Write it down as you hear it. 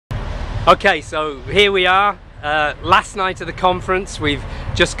Okay, so here we are, last night of the conference. We've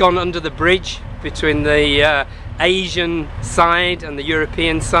just gone under the bridge between the Asian side and the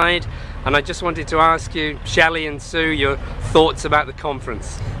European side, and I just wanted to ask you, Shelly and Sue, your thoughts about the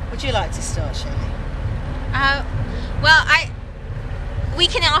conference. Would you like to start, Shelly? Well, we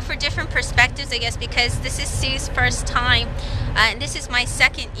can offer different perspectives, I guess, because this is Sue's first time, and this is my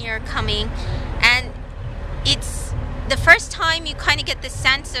second year coming, and it's the first time you kind of get the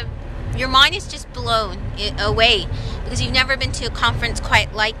sense of your mind is just blown away because you've never been to a conference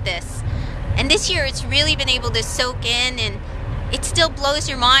quite like this. And this year it's really been able to soak in, and it still blows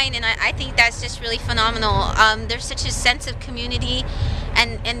your mind, and I think that's just really phenomenal. There's such a sense of community,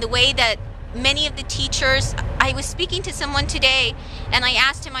 and the way that many of the teachers, I was speaking to someone today and I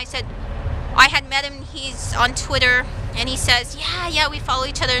asked him, I said, I had met him, he's on Twitter, and he says, yeah, we follow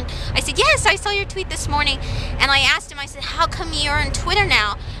each other. And I said, yes, I saw your tweet this morning. And I asked him, I said, how come you're on Twitter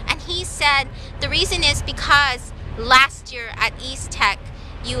now? And he said, the reason is because last year at ISTEK,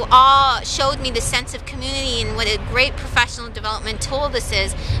 you all showed me the sense of community and what a great professional development tool this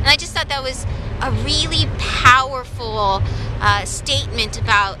is. And I just thought that was a really powerful statement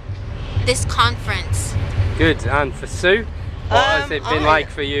about this conference. Good. And for Sue? What has it been like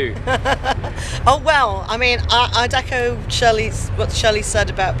for you? Oh well, I mean, I'd echo what Shelly said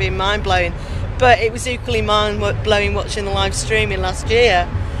about being mind-blowing, but it was equally mind-blowing watching the live streaming last year.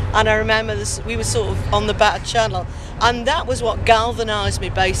 And I remember we were sort of on the better channel, and that was what galvanised me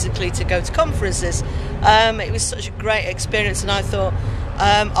basically to go to conferences. It was such a great experience, and I thought,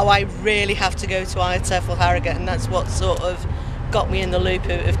 I really have to go to ISTEK or Harrogate, and that's what sort of got me in the loop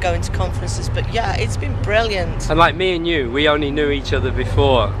of going to conferences. But yeah, it's been brilliant. And like me and you, we only knew each other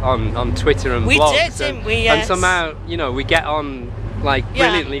before on Twitter and blogs. We did, didn't we? Yes. And somehow, you know, we get on like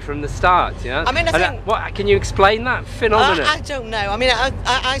brilliantly from the start. Yeah. I mean, I think, what can you explain that phenomenon? I don't know. I mean,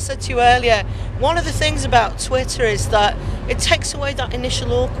 I said to you earlier, one of the things about Twitter is that it takes away that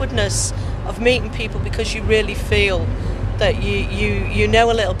initial awkwardness of meeting people, because you really feel that you know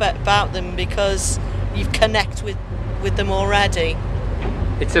a little bit about them because you've connected with them already.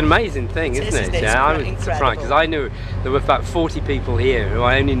 It's an amazing thing, isn't it? Yeah, I'm surprised because I knew there were about 40 people here who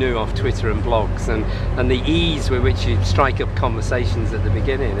I only knew off Twitter and blogs, and the ease with which you strike up conversations at the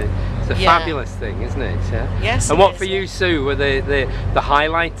beginning. It's a fabulous thing, isn't it? Yeah. Yes. And what for you, Sue, were the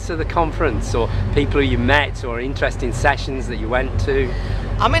highlights of the conference, or people who you met, or interesting sessions that you went to?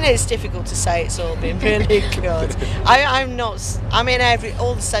 I mean, it's difficult to say. It's all been really good. I'm not. I mean,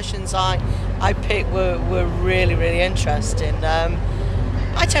 all the sessions I picked were really, really interesting.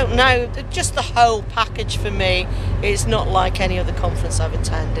 I don't know. Just the whole package for me is not like any other conference I've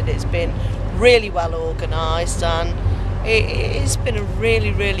attended. It's been really well organised, and it's been a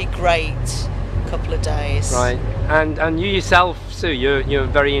really, really great couple of days. Right. And you yourself, Sue, you're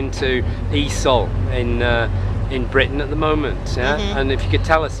very into ESOL in Britain at the moment, yeah? And if you could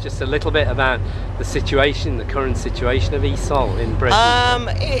tell us just a little bit about the current situation of ESOL in Britain.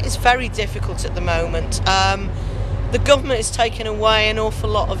 It's very difficult at the moment. The government is taking away an awful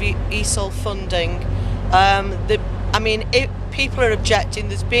lot of ESOL funding. People are objecting.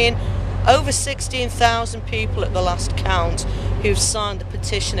 There's been over 16,000 people at the last count who've signed a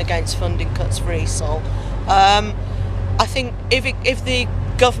petition against funding cuts for ESOL. I think if the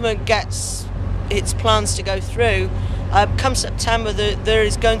government gets its plans to go through, come September there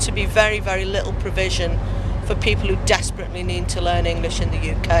is going to be very, very little provision for people who desperately need to learn English in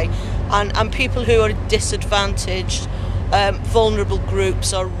the UK, and people who are disadvantaged, vulnerable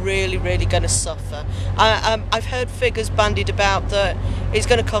groups are really, really going to suffer. I've heard figures bandied about that it's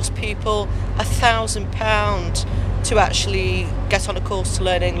going to cost people £1,000 to actually get on a course to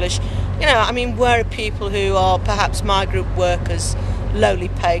learn English. You know, I mean, where are people who are perhaps migrant workers, lowly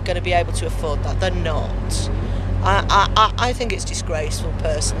paid, going to be able to afford that? They're not. I think it's disgraceful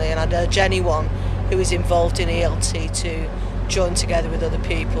personally, and I'd urge anyone who is involved in ELT to join together with other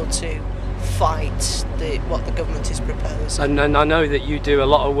people to fight what the government is proposing. And I know that you do a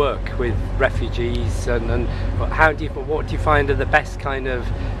lot of work with refugees, and what do you find are the best kind of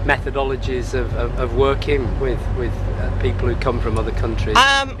methodologies of working with people who come from other countries?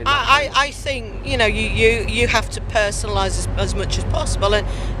 I think, you know, you have to personalise as much as possible,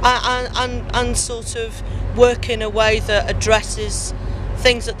 and sort of work in a way that addresses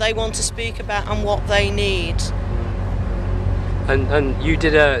things that they want to speak about and what they need. And you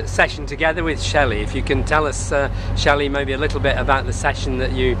did a session together with Shelly. If you can tell us, Shelly, maybe a little bit about the session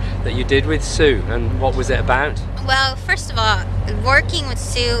that you did with Sue, and what was it about? Well, first of all, working with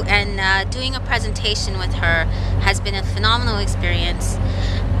Sue and doing a presentation with her has been a phenomenal experience.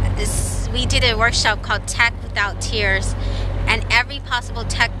 We did a workshop called Tech Without Tears, and every possible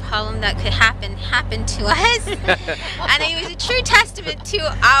tech problem that could happen happened to us. And it was a true testament to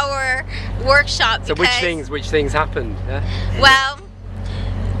our workshop. So which things happened? Yeah? Well,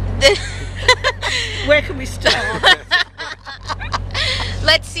 where can we start?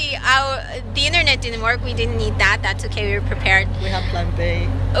 Let's see. The internet didn't work. We didn't need that. That's okay. We were prepared. We had plan B.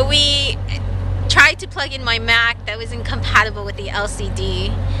 We tried to plug in my Mac that was incompatible with the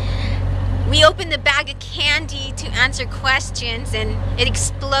LCD. We opened a bag of candy to answer questions, and it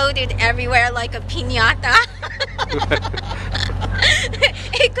exploded everywhere like a piñata.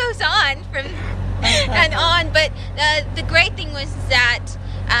 It goes on from and on. But the great thing was that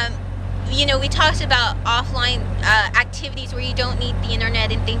you know, we talked about offline activities where you don't need the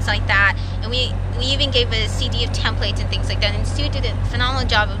internet and things like that, and we even gave a CD of templates and things like that, and Sue did a phenomenal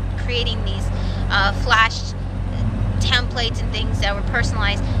job of creating these flash templates and things that were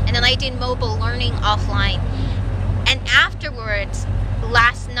personalized. And then I did mobile learning offline, and afterwards,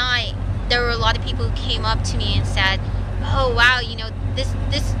 last night, there were a lot of people who came up to me and said, oh wow, you know,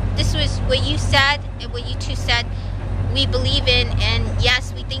 this was what you said and what you two said we believe in, and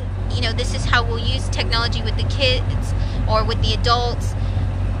yes, we think, you know, this is how we'll use technology with the kids or with the adults.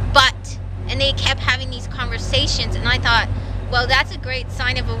 But, and they kept having these conversations, and I thought, well, that's a great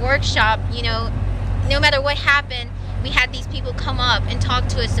sign of a workshop. You know, no matter what happened, we had these people come up and talk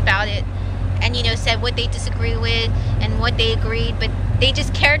to us about it, and, you know, said what they disagree with and what they agreed, but they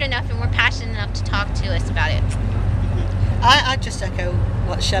just cared enough and were passionate enough to talk to us about it. I just echo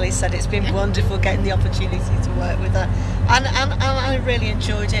what Shelly said. It's been wonderful getting the opportunity to work with her, and I really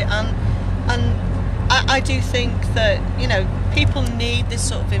enjoyed it, and I do think that, you know, people need this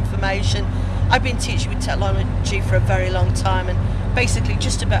sort of information. I've been teaching with technology for a very long time, and basically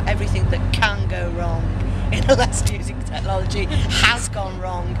just about everything that can go wrong in lesson using technology has gone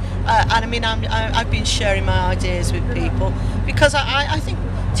wrong, and I mean I've been sharing my ideas with people, because I think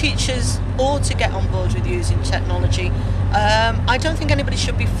teachers ought to get on board with using technology. I don't think anybody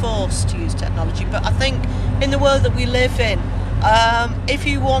should be forced to use technology, but I think in the world that we live in, if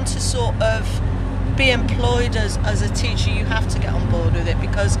you want to sort of be employed as a teacher, you have to get on board with it,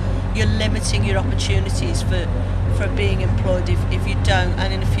 because you're limiting your opportunities for being employed if you don't.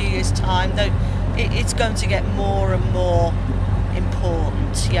 And in a few years' time, though, it's going to get more and more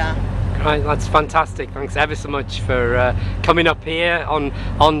important. Yeah. Right, that's fantastic. Thanks ever so much for coming up here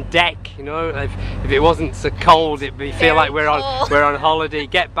on deck. You know, if it wasn't so cold, we feel like we're on holiday.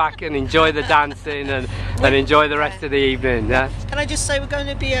 Get back and enjoy the dancing and enjoy the rest of the evening. Yeah. Can I just say, we're going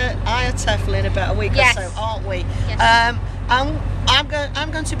to be at ISTEK in about a week yes. or so, aren't we? Yes.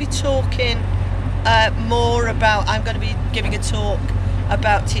 I'm going to be talking more about. I'm going to be giving a talk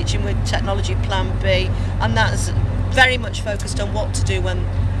about teaching with technology Plan B, and that's very much focused on what to do when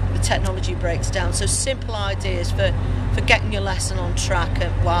the technology breaks down. So simple ideas for getting your lesson on track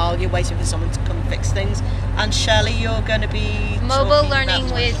while you're waiting for someone to come fix things. And Shelly, you're going to be mobile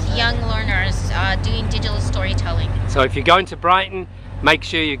learning with young learners, doing digital storytelling. So if you're going to Brighton, make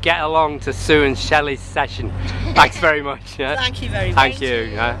sure you get along to Sue and Shelly's session. Thanks very much. Yeah? Thank you very much. Thank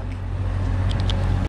you.